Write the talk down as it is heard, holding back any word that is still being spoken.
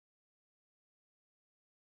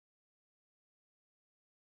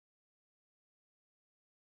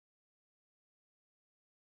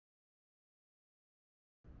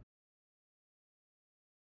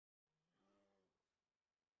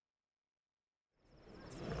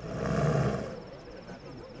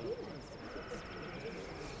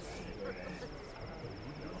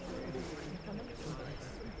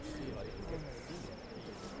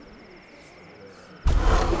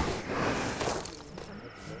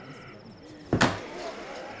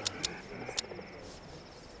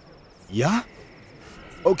Ja?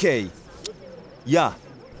 Oké. Ja.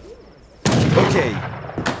 Oké.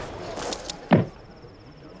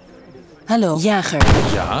 Hallo,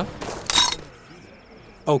 jager. Ja.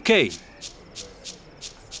 Oké.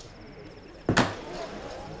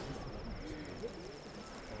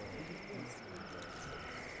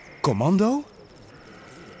 Commando?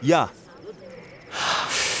 Ja.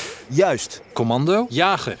 Juist. Commando.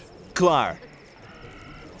 Jager. Klaar.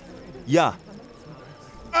 Ja.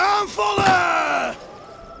 Aanvallen!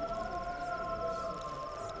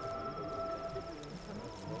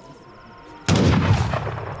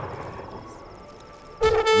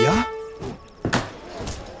 Ja?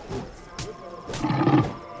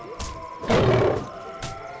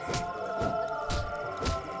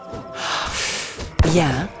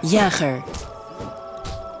 Ja, jager.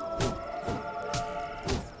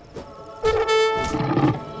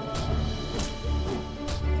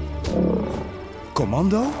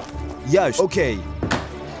 Commando? Juist. Oké.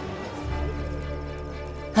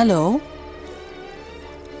 Hallo?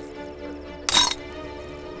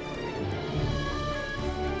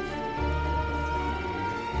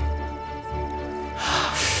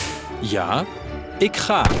 Ja. Ik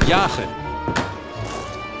ga. Jager.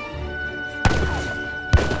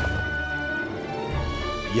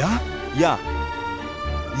 Ja? Ja.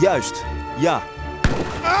 Juist. Ja.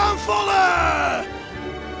 Aanvallen!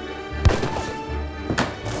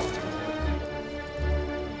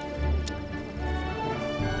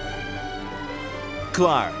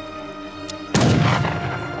 Klaar.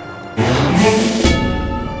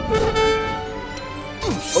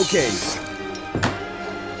 Oké.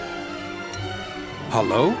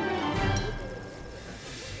 Hallo?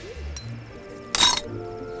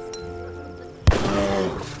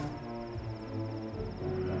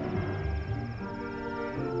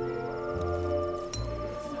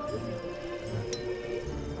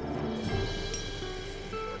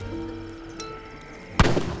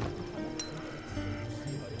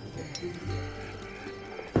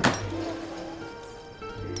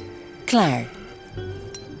 Klaar.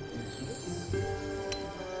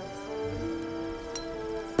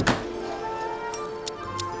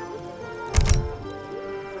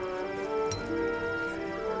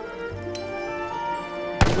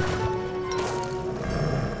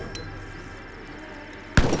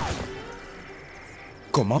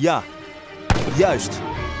 Kom op. Ja. Juist.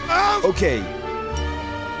 Oké.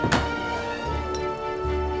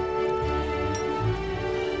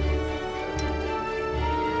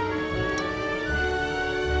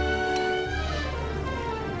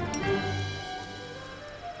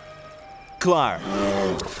 Klaar.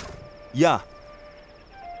 Ja.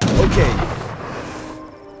 Oké.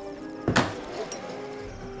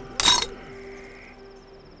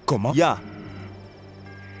 Kom op. Ja.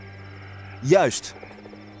 Juist.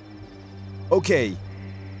 Oké.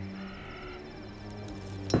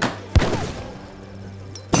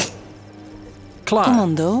 Klaar.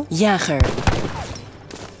 Commando, jager.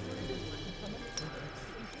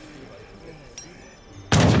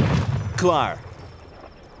 Klaar.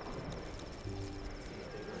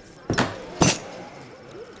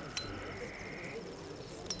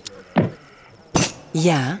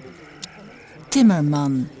 Ja.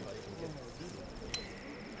 Timmerman.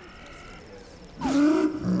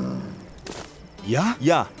 Ja?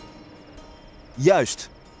 Ja. Juist.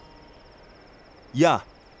 Ja.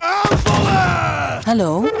 Aanvallen!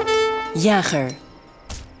 Hallo? Jager.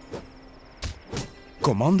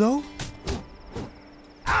 Commando?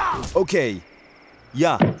 Oké.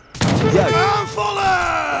 Ja. Juist.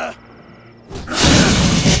 Aanvallen!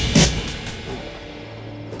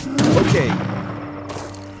 Oké.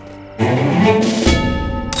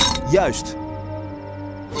 Juist.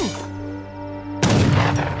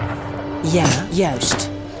 Ja, juist.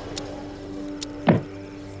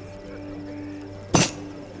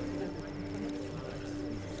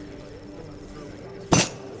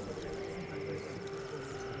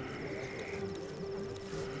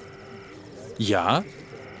 Ja.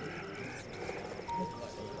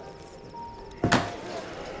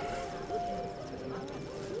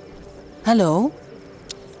 Hallo?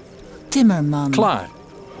 Timmerman. Klaar.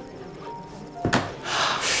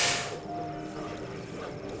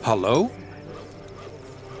 Hallo?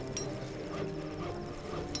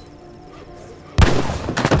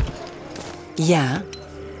 Ja.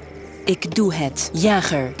 Ik doe het.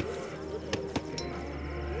 Jager.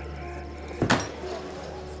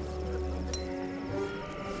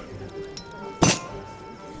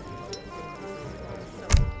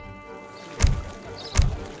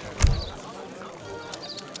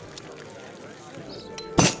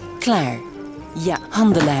 Klaar. Ja,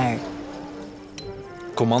 handelaar.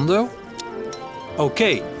 Commando?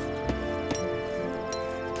 Oké.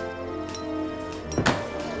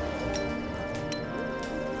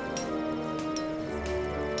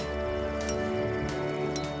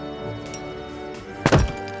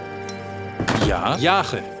 Ja,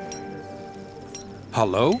 jager.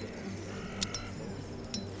 Hallo?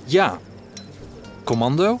 Ja.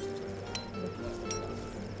 Commando?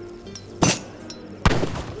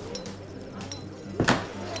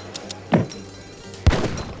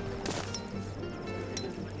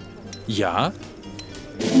 Ja.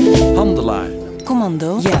 Handelaar.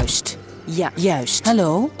 Commando. Juist. Ja, juist.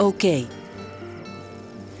 Hallo? Oké.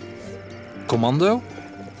 Commando?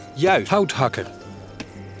 Juist. Houthakker.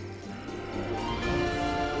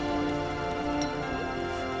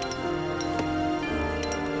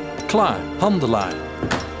 Klaar. Handelaar.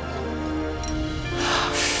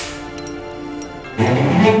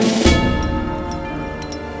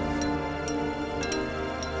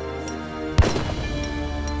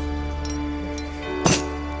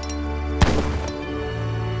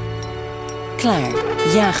 Klaar.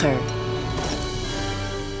 Jager.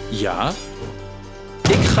 Ja.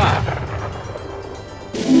 Ik ga.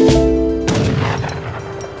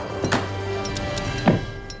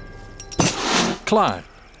 Klaar.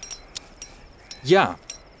 Ja.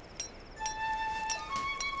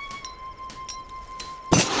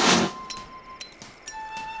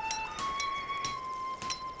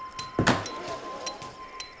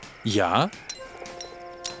 Ja.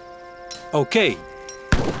 Oké.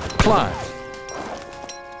 Klaar.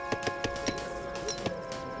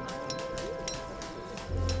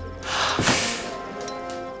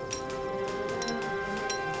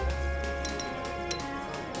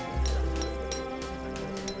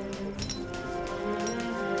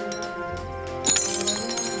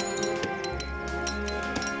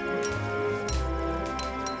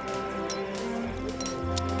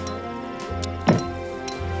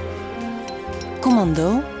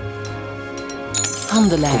 Commando.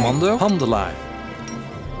 Handelaar. Commando. Handelaar.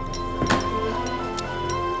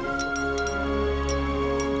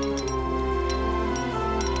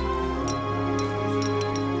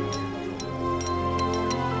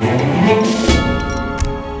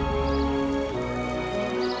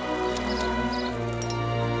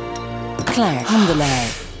 Klaar. Handelaar.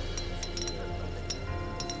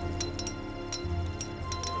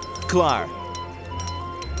 Klaar.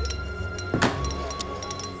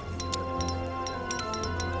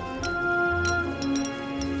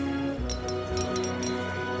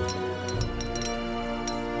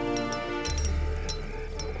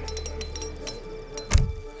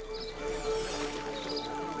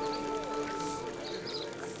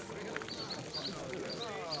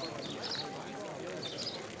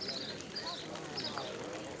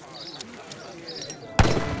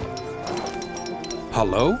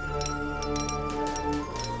 Hallo?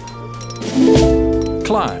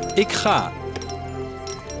 Klaar. Ik ga.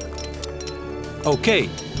 Oké.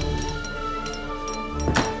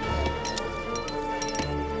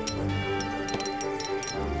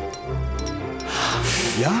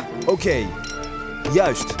 Ja? Oké.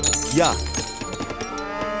 Juist. Ja.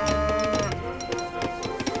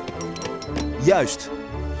 Juist.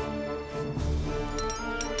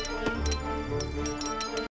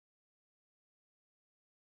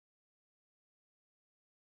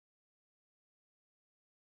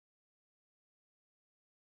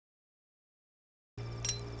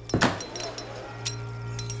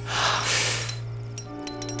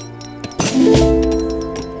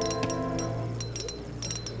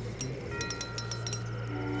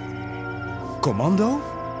 Commando?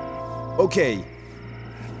 Oké.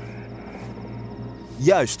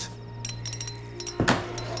 Juist.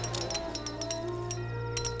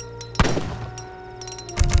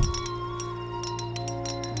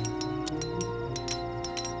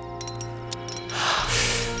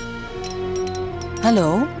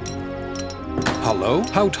 Hallo? Hallo?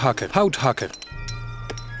 Houthakker. Houthakker.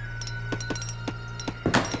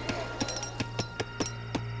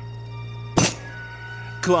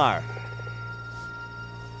 Klaar.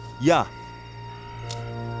 Ja.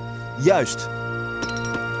 Juist.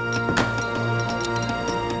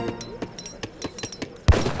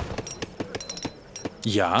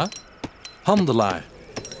 Ja. Handelaar.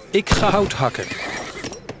 Ik ga hout hakken.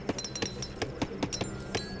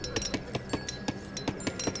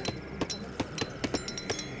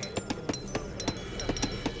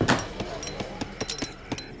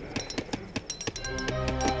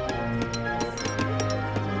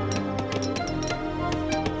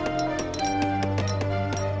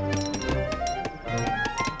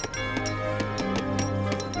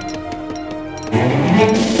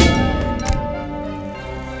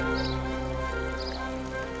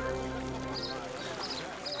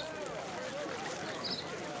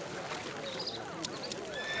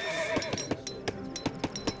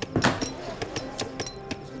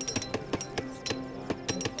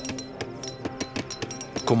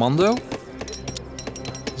 Commando?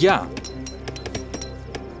 Ja.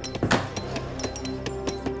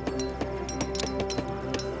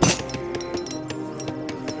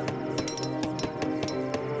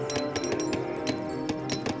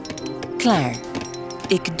 Klaar.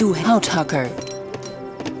 Ik doe houthakker.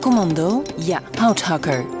 Commando, ja,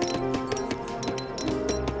 houthakker.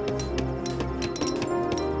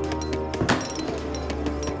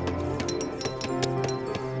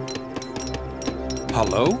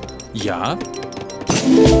 Hallo? Ja.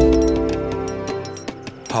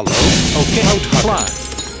 Hallo? Oké, houthakker. Klaar.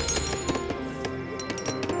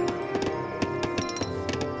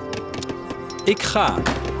 Ik ga.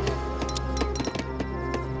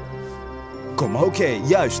 Kom, oké,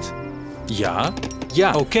 juist. Ja.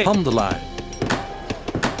 Ja, oké. Handelaar.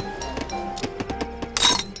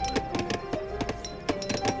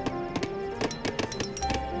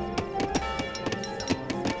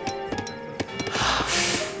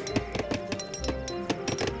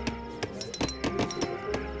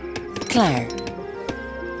 Klaar.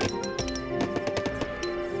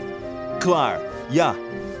 Klaar. Ja.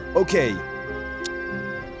 Oké.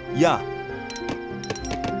 Ja.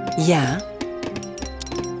 Ja.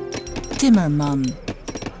 Timmerman.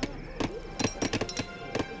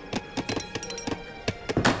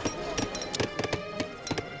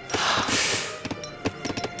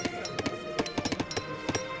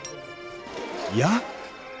 Ja?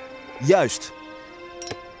 Juist.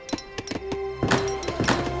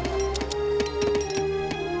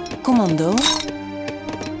 Commando,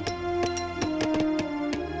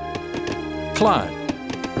 Klaar.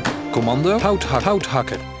 Commando.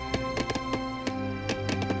 Houthakker.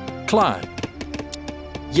 Klaar.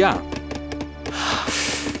 Ja.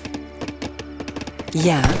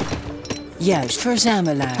 ja. Juist,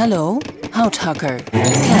 verzamelaar. Hallo, houthakker.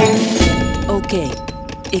 Klaar. Oké.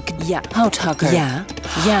 Ik, ja, houthakker. Ja,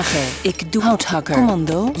 jager. Ik doe houthakker.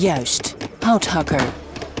 Commando, juist. Houthakker.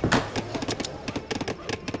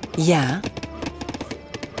 Ja.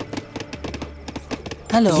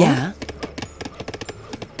 Hallo? Ja.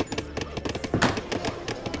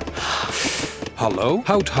 Hallo?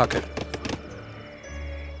 Houthakker.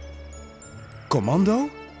 Commando?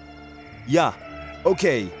 Ja.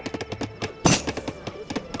 Oké.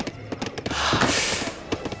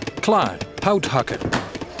 Klaar. Houthakker.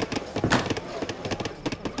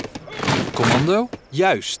 Commando?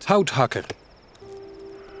 Juist. Houthakker.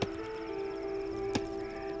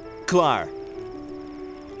 Klaar.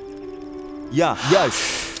 Ja,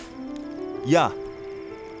 juist. Ja.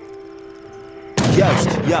 Juist,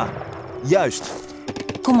 ja. Juist.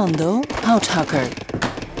 Commando, houthakker.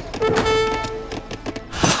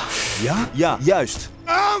 Ja? Ja, juist.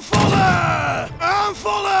 Aanvallen!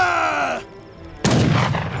 Aanvallen!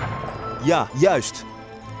 Ja, juist.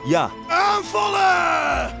 Ja.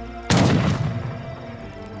 Aanvallen!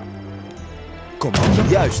 Commando?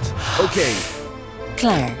 Juist. Oké.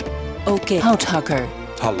 Klaar. Oké, houthakker.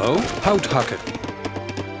 Hallo? Houthakker.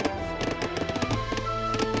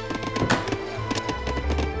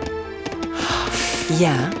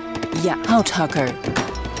 Ja. Ja, houthakker.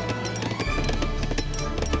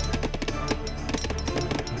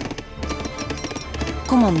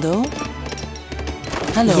 Commando.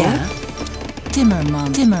 Hallo? Ja.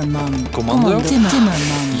 Timmerman. Timmerman. Commando?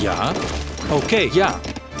 Timmerman. Ja. Oké, ja.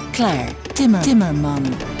 Klaar.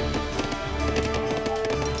 Timmerman.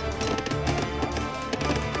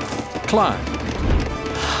 Klaar.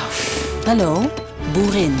 Hallo?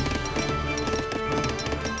 Boerin.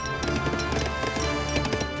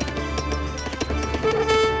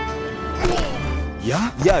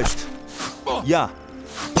 Ja? Juist. Ja.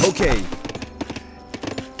 Oké.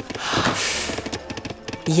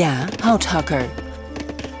 Ja, houthakker.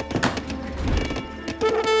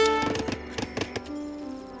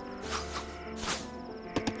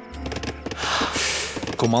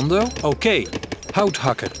 Commando? Oké.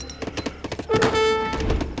 Houthakker.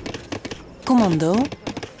 Commando.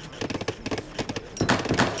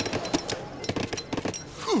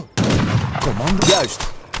 Commando?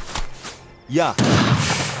 Juist. Ja.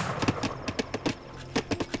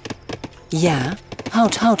 Ja,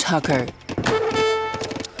 houthakker.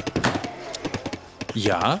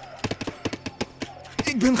 Ja.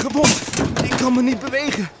 Ik ben gewond. Ik kan me niet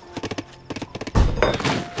bewegen.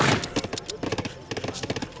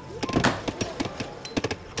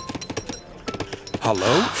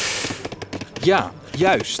 Hallo? Ja,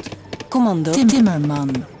 juist. Commando.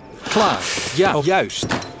 Timmerman. Klaar. Ja, juist.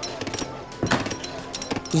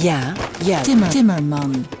 Ja, ja.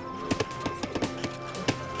 Timmerman.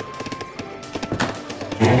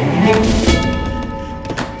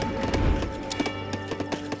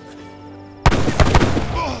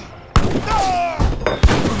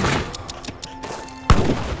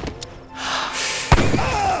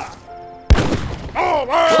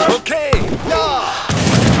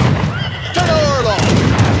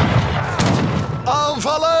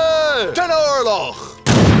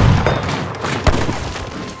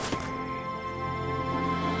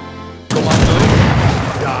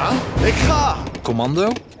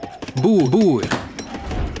 Commando. Boer, boer.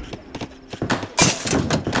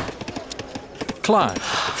 Klaar.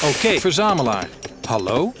 Oké, verzamelaar.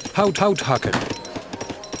 Hallo, houthakker.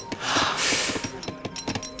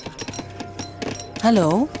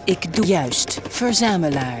 Hallo, ik doe juist.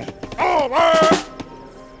 Verzamelaar.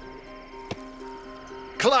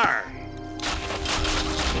 Klaar.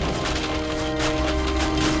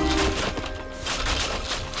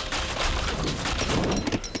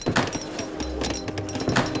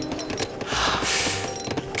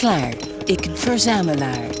 Klaar. Ik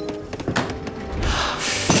verzamelaar.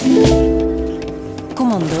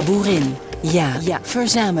 Commando boerin. Ja, ja,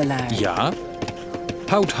 verzamelaar. Ja.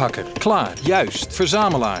 Houthakker. Klaar. Juist.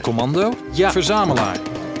 Verzamelaar. Commando. Ja, verzamelaar.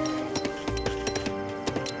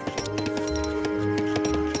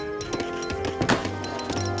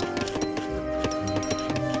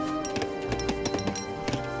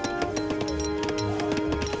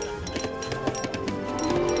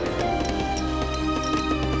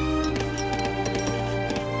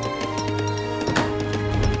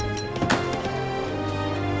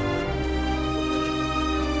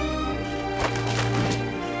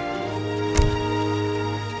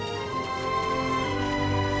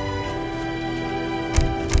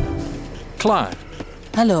 Klaar.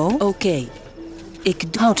 Hallo, oké.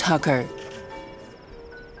 Ik doe houthakker.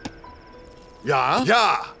 Ja?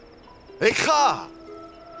 Ja. Ik ga.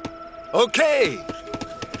 Oké.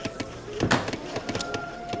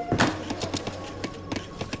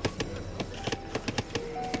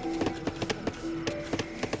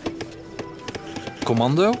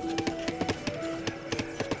 Commando.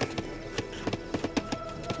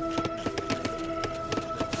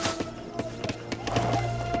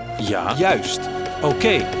 Ja, juist.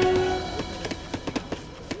 Oké.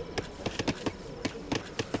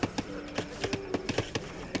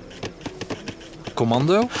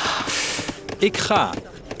 Commando. Ik ga.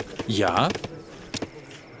 Ja.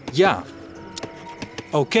 Ja.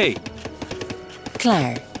 Oké.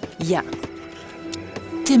 Klaar. Ja.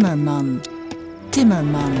 Timmerman.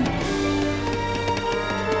 Timmerman.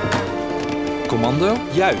 Commando.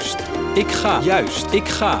 Juist. Ik ga. Juist. Ik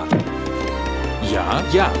ga. Ja.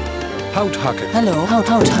 Ja. Houthakker. Hallo,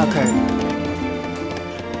 houthakker.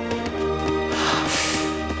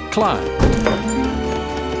 Klaar.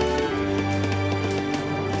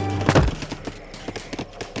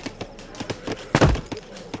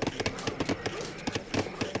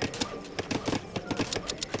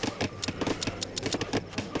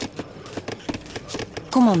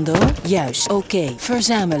 Commando, juist. Oké,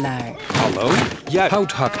 verzamelaar. Hallo? Ja,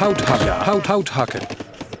 houthakker. Ja, houthakker.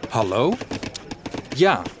 Hallo?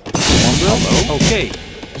 Ja. Commando? Hallo? Oké.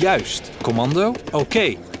 Juist. Commando?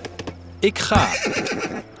 Oké. Ik ga.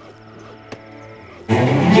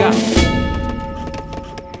 Ja.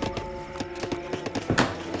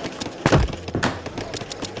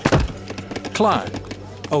 Klaar.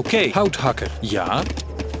 Oké, houthakker. Ja.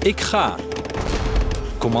 Ik ga.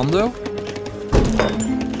 Commando?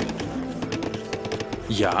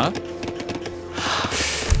 Ja.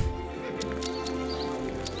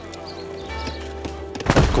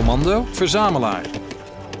 Commando, verzamelaar.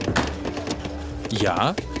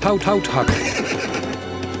 Ja, houthakker.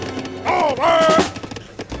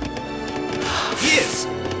 Yes.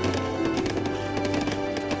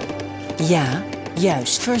 Ja,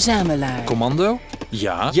 juist. Verzamelaar. Commando?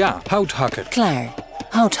 Ja, ja, houthakker. Klaar.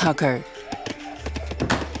 Houthakker.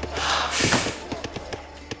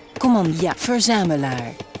 Commando, ja.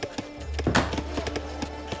 Verzamelaar.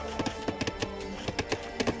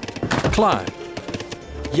 Klaar.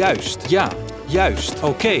 Juist, ja. Juist,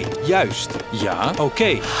 oké. Juist, ja,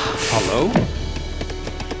 oké. Hallo?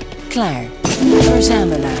 Klaar.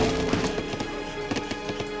 Verzamelaar.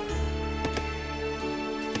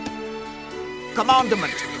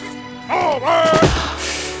 Commandement.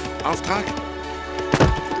 Auftrag.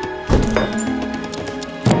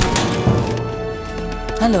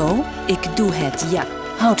 Hallo, ik doe het, ja.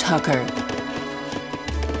 Houthakker.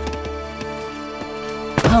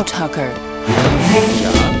 Houthakker.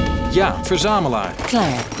 Ja, ja, verzamelaar.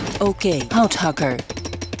 Klaar. Oké, houthakker.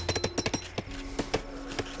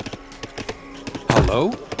 Hallo?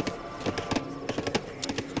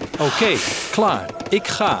 Oké, klaar. Ik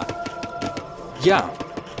ga. Ja.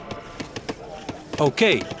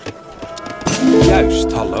 Oké.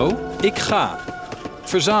 Juist, hallo? Ik ga.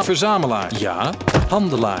 Verzamelaar. Ja.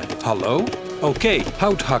 Handelaar. Hallo? Oké,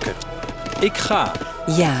 houthakker. Ik ga.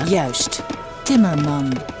 Ja, juist.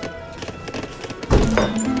 Timmerman.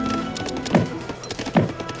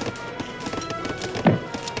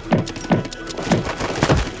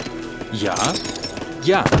 Ja.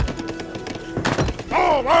 Ja.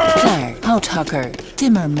 Klaar. Houthakker.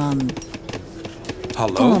 Timmerman.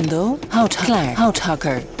 Hallo? Commando. Klaar.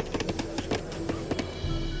 Houthakker.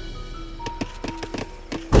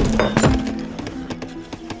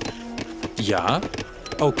 Ja?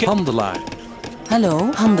 Oké. Handelaar. Hallo,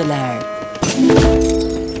 handelaar.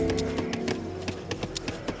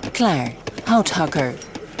 Klaar. Houthakker.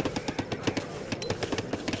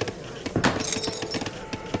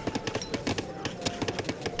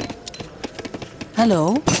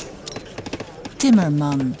 Hallo?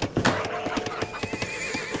 Timmerman.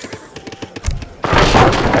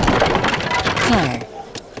 Klaar.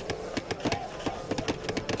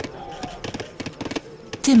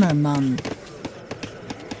 Timmerman.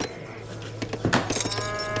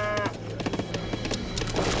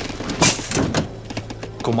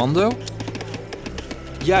 Commando?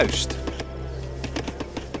 Juist.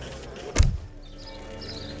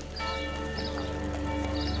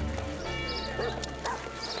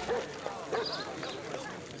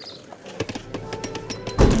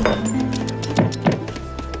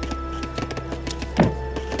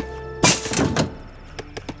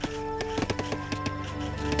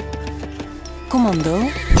 Commando.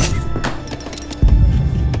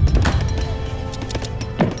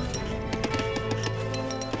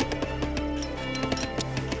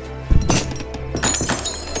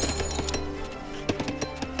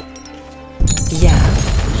 Ja.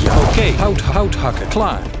 Ja, oké. Houthakker.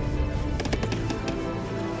 Klaar.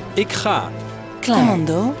 Ik ga. Klaar.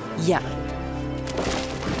 Commando. Ja.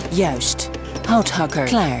 Juist. Houthakker.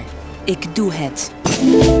 Klaar. Ik doe het.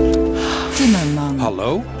 Timmerman.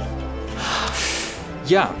 Hallo?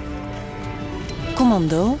 Ja.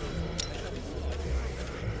 Commando.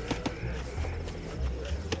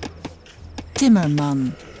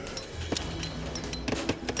 Timmerman.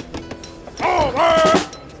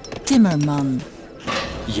 Timmerman.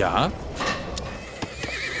 Ja.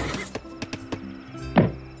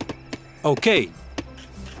 Oké.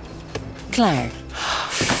 Klaar.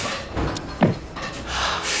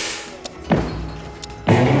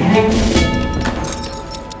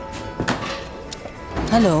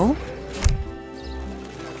 Hallo?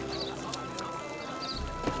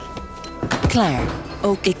 Klaar.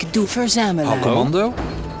 Ook ik doe verzamelaar. Commando?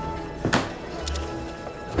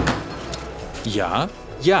 Ja.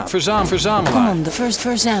 Ja. Verzamelaar. Commando.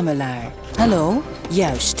 Verzamelaar. Hallo?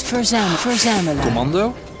 Juist. Verzamelaar.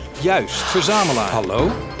 Commando? Juist. Verzamelaar.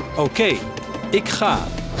 Hallo? Oké. Ik ga.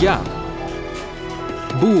 Ja.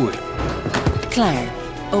 Boer. Klaar.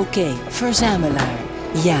 Oké. Verzamelaar.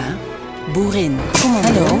 Ja. Boerin. Commando.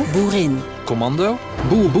 Hallo? Boerin. Commando?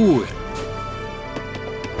 Boer.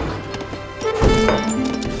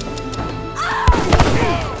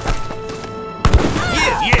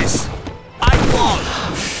 Yes, I won.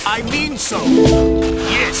 I mean so.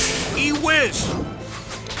 Yes, he wins.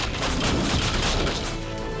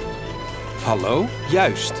 Hallo?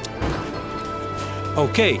 Juist.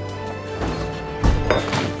 Oké.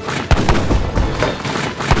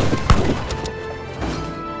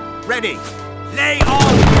 Ready. Lay on.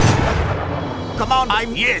 Come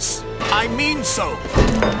on, yes, I mean so.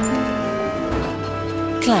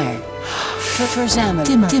 Klaar.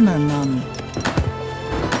 Verzamelen. Timmerman.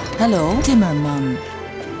 Hallo, Timmerman.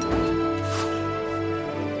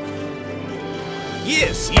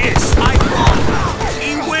 Yes, I won.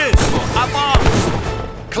 He wins. I'm on.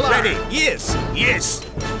 Ready. Yes,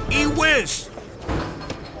 he wins.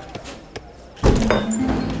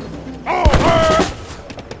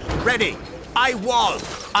 Ready. I won.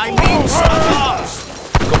 I mean so.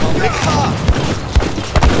 Come on, ik ga.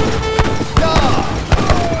 Ja.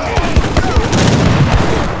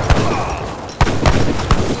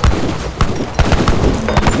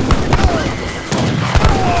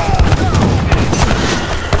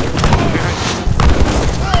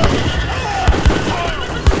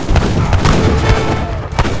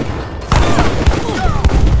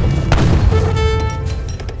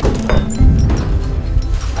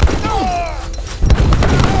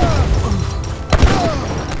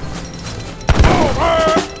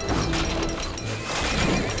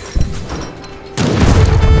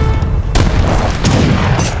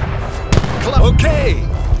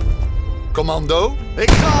 Commando, ik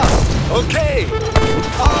ga. Oké.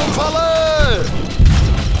 Aanvallen!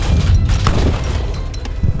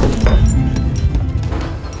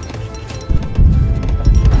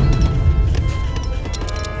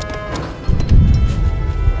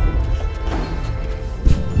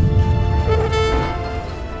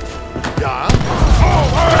 Ja.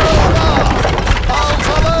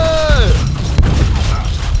 Aanvallen!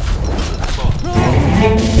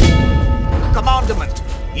 Commandment.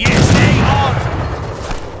 Yes, they are.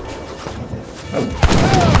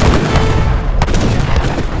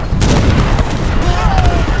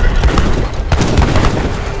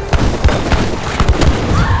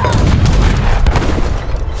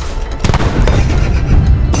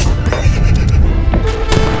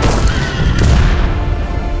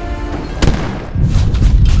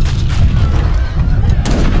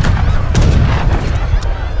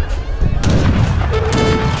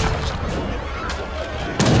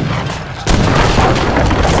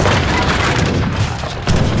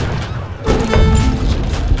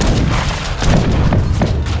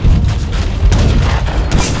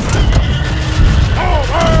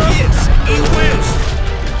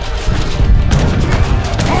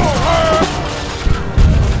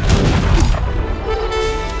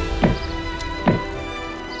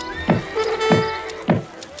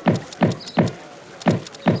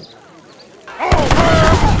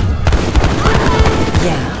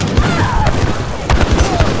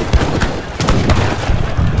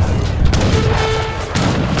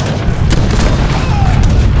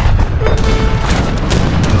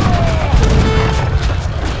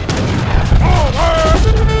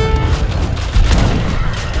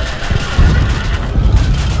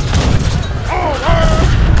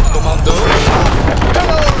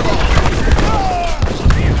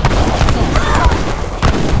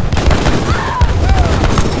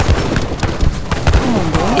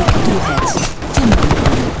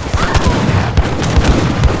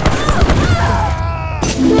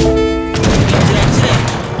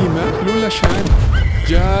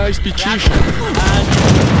 Gleich beschießen.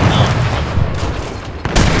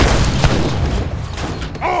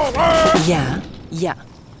 Ja, ja.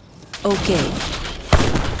 Okay.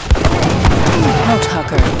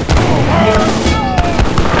 Houthakker.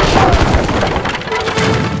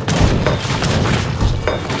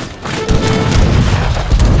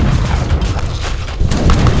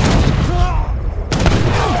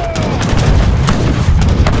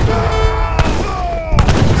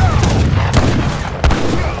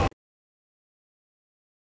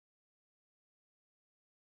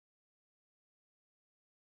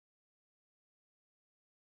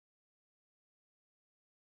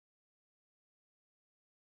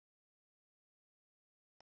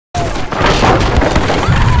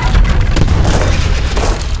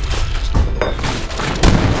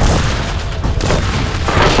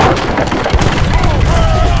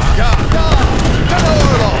 Ja, ja. Ten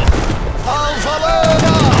oorlog. Aanvallen.